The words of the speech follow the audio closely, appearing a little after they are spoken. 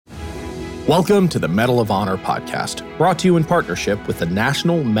Welcome to the Medal of Honor podcast, brought to you in partnership with the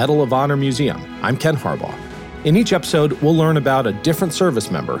National Medal of Honor Museum. I'm Ken Harbaugh. In each episode, we'll learn about a different service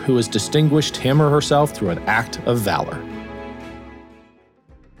member who has distinguished him or herself through an act of valor.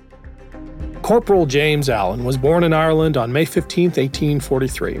 Corporal James Allen was born in Ireland on May 15,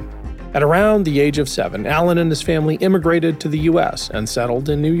 1843. At around the age of 7, Allen and his family immigrated to the U.S. and settled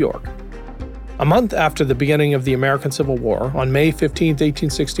in New York. A month after the beginning of the American Civil War, on May 15,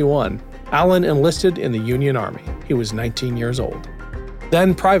 1861, Allen enlisted in the Union Army. He was 19 years old.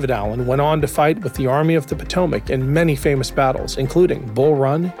 Then Private Allen went on to fight with the Army of the Potomac in many famous battles, including Bull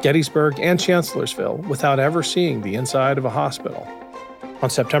Run, Gettysburg, and Chancellorsville, without ever seeing the inside of a hospital. On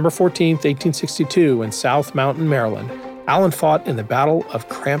September 14, 1862, in South Mountain, Maryland, Allen fought in the Battle of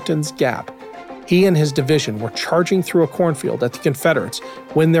Crampton's Gap. He and his division were charging through a cornfield at the Confederates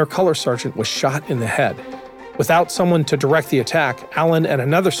when their color sergeant was shot in the head. Without someone to direct the attack, Allen and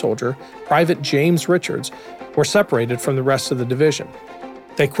another soldier, Private James Richards, were separated from the rest of the division.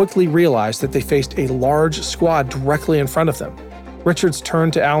 They quickly realized that they faced a large squad directly in front of them. Richards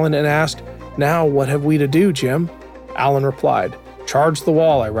turned to Allen and asked, "Now what have we to do, Jim?" Allen replied, "Charge the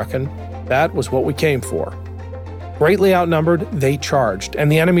wall, I reckon. That was what we came for." Greatly outnumbered, they charged,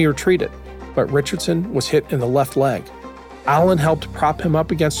 and the enemy retreated, but Richardson was hit in the left leg. Allen helped prop him up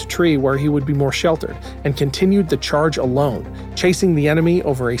against a tree where he would be more sheltered, and continued the charge alone, chasing the enemy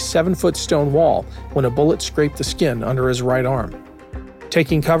over a 7-foot stone wall when a bullet scraped the skin under his right arm.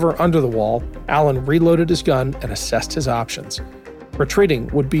 Taking cover under the wall, Allen reloaded his gun and assessed his options.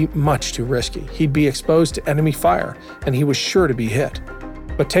 Retreating would be much too risky. He'd be exposed to enemy fire, and he was sure to be hit.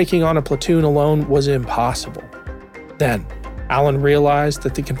 But taking on a platoon alone was impossible. Then, Allen realized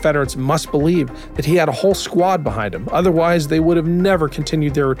that the Confederates must believe that he had a whole squad behind him, otherwise they would have never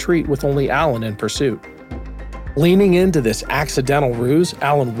continued their retreat with only Allen in pursuit. Leaning into this accidental ruse,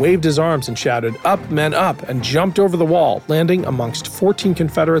 Allen waved his arms and shouted, "Up, men, up," and jumped over the wall, landing amongst 14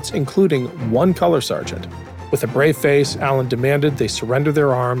 Confederates, including one color sergeant. With a brave face, Allen demanded they surrender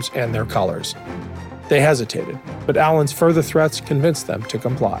their arms and their colors. They hesitated, but Allen's further threats convinced them to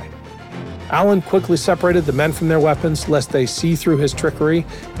comply. Allen quickly separated the men from their weapons lest they see through his trickery,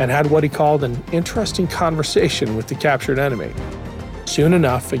 and had what he called an interesting conversation with the captured enemy. Soon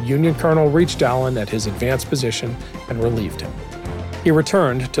enough, a Union colonel reached Allen at his advanced position and relieved him. He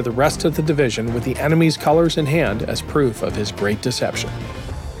returned to the rest of the division with the enemy's colors in hand as proof of his great deception.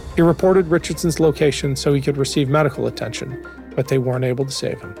 He reported Richardson's location so he could receive medical attention, but they weren't able to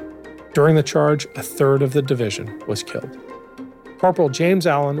save him. During the charge, a third of the division was killed. Corporal James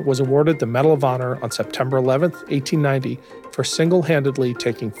Allen was awarded the Medal of Honor on September 11, 1890, for single-handedly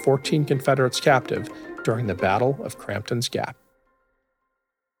taking 14 Confederates captive during the Battle of Crampton's Gap.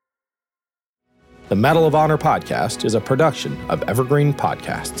 The Medal of Honor podcast is a production of Evergreen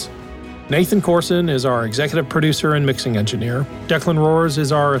Podcasts. Nathan Corson is our executive producer and mixing engineer. Declan Roars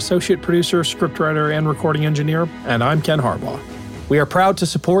is our associate producer, scriptwriter, and recording engineer. And I'm Ken Harbaugh. We are proud to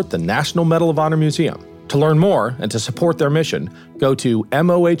support the National Medal of Honor Museum. To learn more and to support their mission, go to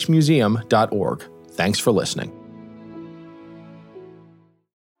mohmuseum.org. Thanks for listening.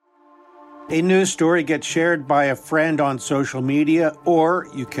 A news story gets shared by a friend on social media, or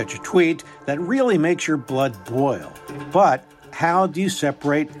you catch a tweet that really makes your blood boil. But how do you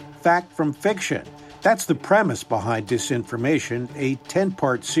separate fact from fiction? That's the premise behind Disinformation, a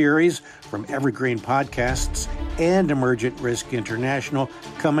 10-part series from Evergreen Podcasts and Emergent Risk International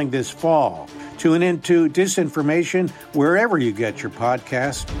coming this fall. Tune into Disinformation wherever you get your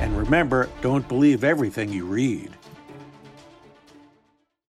podcasts, and remember, don't believe everything you read.